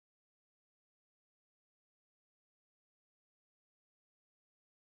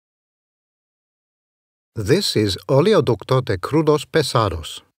This is Oleoducto de Crudos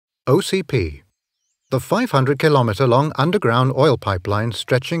Pesados, OCP, the 500-kilometer-long underground oil pipeline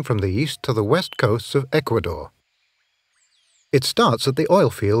stretching from the east to the west coasts of Ecuador. It starts at the oil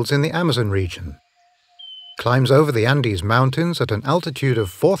fields in the Amazon region, climbs over the Andes Mountains at an altitude of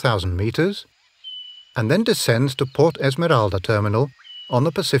 4,000 meters, and then descends to Port Esmeralda terminal on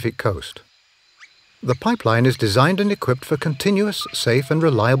the Pacific coast. The pipeline is designed and equipped for continuous, safe and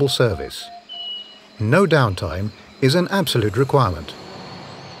reliable service. No downtime is an absolute requirement.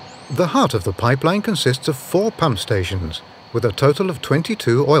 The heart of the pipeline consists of 4 pump stations with a total of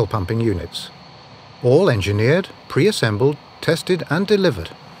 22 oil pumping units, all engineered, pre-assembled, tested and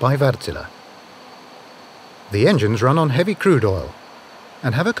delivered by Wärtsilä. The engines run on heavy crude oil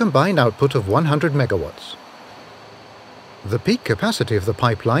and have a combined output of 100 megawatts. The peak capacity of the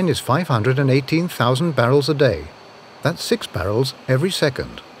pipeline is 518,000 barrels a day. That's 6 barrels every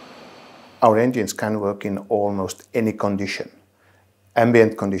second. Our engines can work in almost any condition,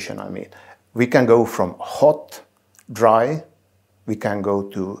 ambient condition I mean. We can go from hot, dry, we can go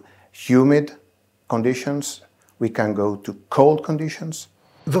to humid conditions, we can go to cold conditions.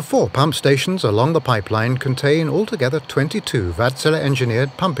 The 4 pump stations along the pipeline contain altogether 22 Wärtsilä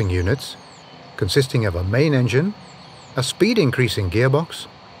engineered pumping units, consisting of a main engine, a speed increasing gearbox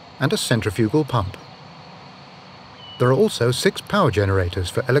and a centrifugal pump. There are also 6 power generators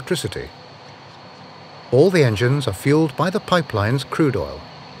for electricity. All the engines are fueled by the pipeline's crude oil.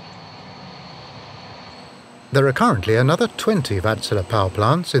 There are currently another 20 Wärtsilä power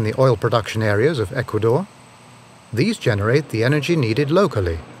plants in the oil production areas of Ecuador. These generate the energy needed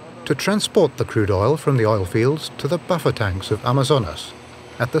locally to transport the crude oil from the oil fields to the buffer tanks of Amazonas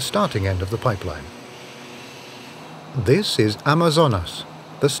at the starting end of the pipeline. This is Amazonas,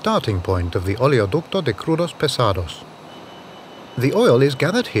 the starting point of the Oleoducto de Crudos Pesados. The oil is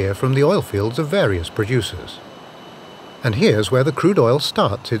gathered here from the oil fields of various producers. And here's where the crude oil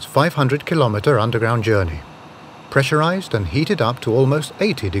starts its 500-kilometer underground journey, pressurized and heated up to almost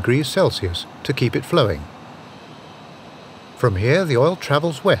 80 degrees Celsius to keep it flowing. From here the oil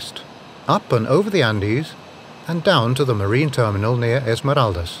travels west, up and over the Andes, and down to the marine terminal near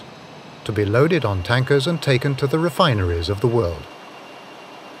Esmeraldas, to be loaded on tankers and taken to the refineries of the world.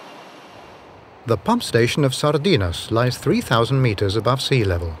 The pump station of Sardinas lies 3,000 meters above sea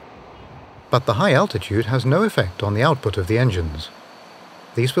level. But the high altitude has no effect on the output of the engines.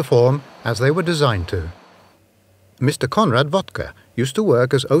 These perform as they were designed to. Mr. Konrad Vodka used to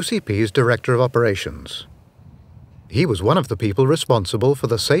work as OCP's Director of Operations. He was one of the people responsible for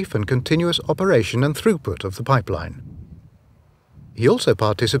the safe and continuous operation and throughput of the pipeline. He also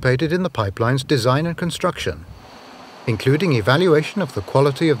participated in the pipeline's design and construction, including evaluation of the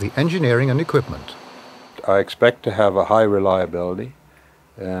quality of the engineering and equipment. I expect to have a high reliability,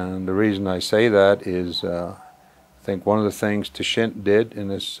 and the reason I say that is I think one of the things Tashint did in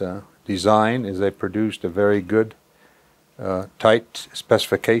this design is they produced a very good tight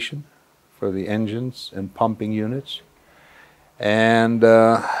specification for the engines and pumping units, and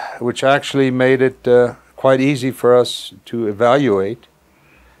which actually made it quite easy for us to evaluate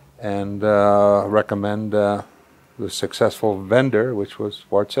and recommend the successful vendor, which was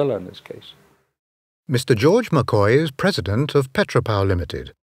Wärtsilä in this case. Mr. George McCoy is president of Petropower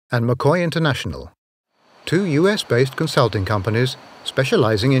Limited and McCoy International, 2 US-based consulting companies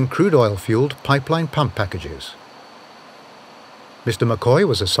specializing in crude oil-fueled pipeline pump packages. Mr. McCoy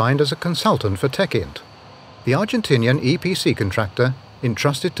was assigned as a consultant for TechInt, the Argentinian EPC contractor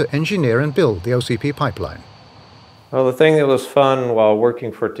entrusted to engineer and build the OCP pipeline. Well, the thing that was fun while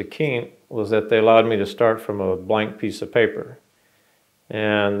working for TechInt was that they allowed me to start from a blank piece of paper.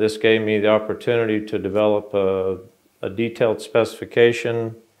 And this gave me the opportunity to develop a detailed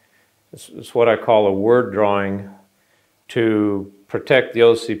specification. It's what I call a word drawing to protect the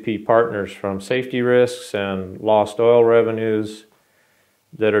OCP partners from safety risks and lost oil revenues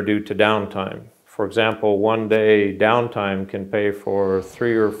that are due to downtime. For example, 1 day downtime can pay for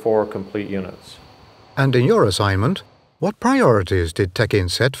 3 or 4 complete units. And in your assignment, what priorities did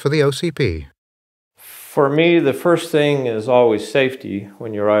TechInt set for the OCP? For me, the first thing is always safety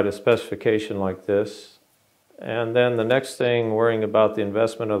when you write a specification like this. And then the next thing, worrying about the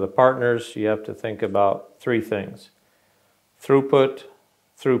investment of the partners, you have to think about 3 things: throughput,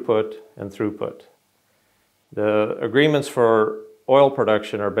 throughput, and throughput. The agreements for oil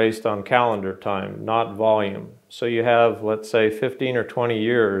production are based on calendar time, not volume. So you have, let's say, 15 or 20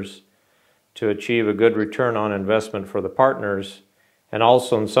 years to achieve a good return on investment for the partners, and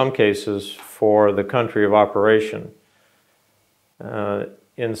also in some cases for the country of operation.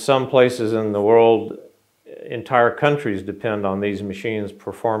 In some places in the world, entire countries depend on these machines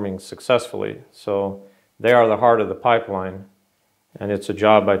performing successfully. So They are the heart of the pipeline, and it's a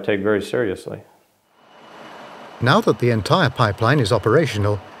job I take very seriously. Now that the entire pipeline is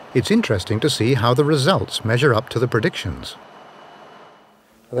operational, it's interesting to see how the results measure up to the predictions.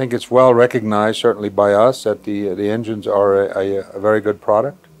 I think it's well recognized, certainly by us, that the engines are a very good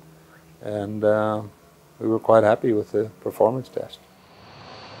product, and we were quite happy with the performance test.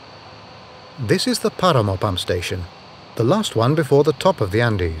 This is the Paramo pump station, the last one before the top of the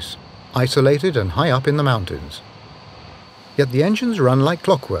Andes, isolated and high up in the mountains. Yet the engines run like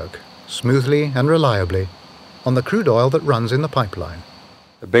clockwork, smoothly and reliably, on the crude oil that runs in the pipeline.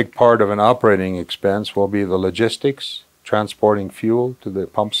 A big part of an operating expense will be the logistics, transporting fuel to the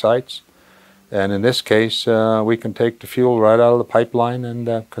pump sites. And in this case, we can take the fuel right out of the pipeline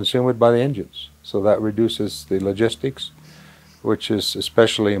and consume it by the engines. So that reduces the logistics, which is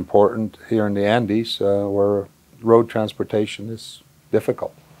especially important here in the Andes, where road transportation is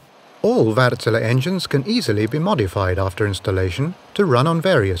difficult. All Wärtsilä engines can easily be modified after installation to run on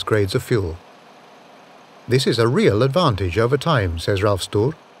various grades of fuel. This is a real advantage over time, says Ralf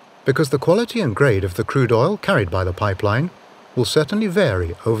Stur, because the quality and grade of the crude oil carried by the pipeline will certainly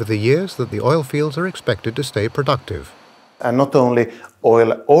vary over the years that the oil fields are expected to stay productive. And not only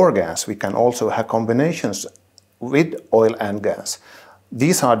oil or gas, we can also have combinations with oil and gas.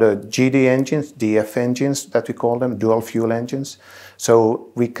 These are the GD engines, DF engines that we call them, dual fuel engines. So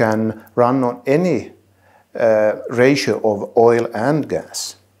we can run on any ratio of oil and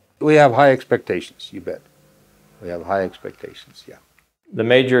gas. We have high expectations, you bet. We have high expectations, yeah. The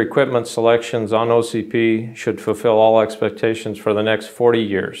major equipment selections on OCP should fulfill all expectations for the next 40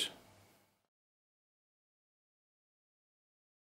 years.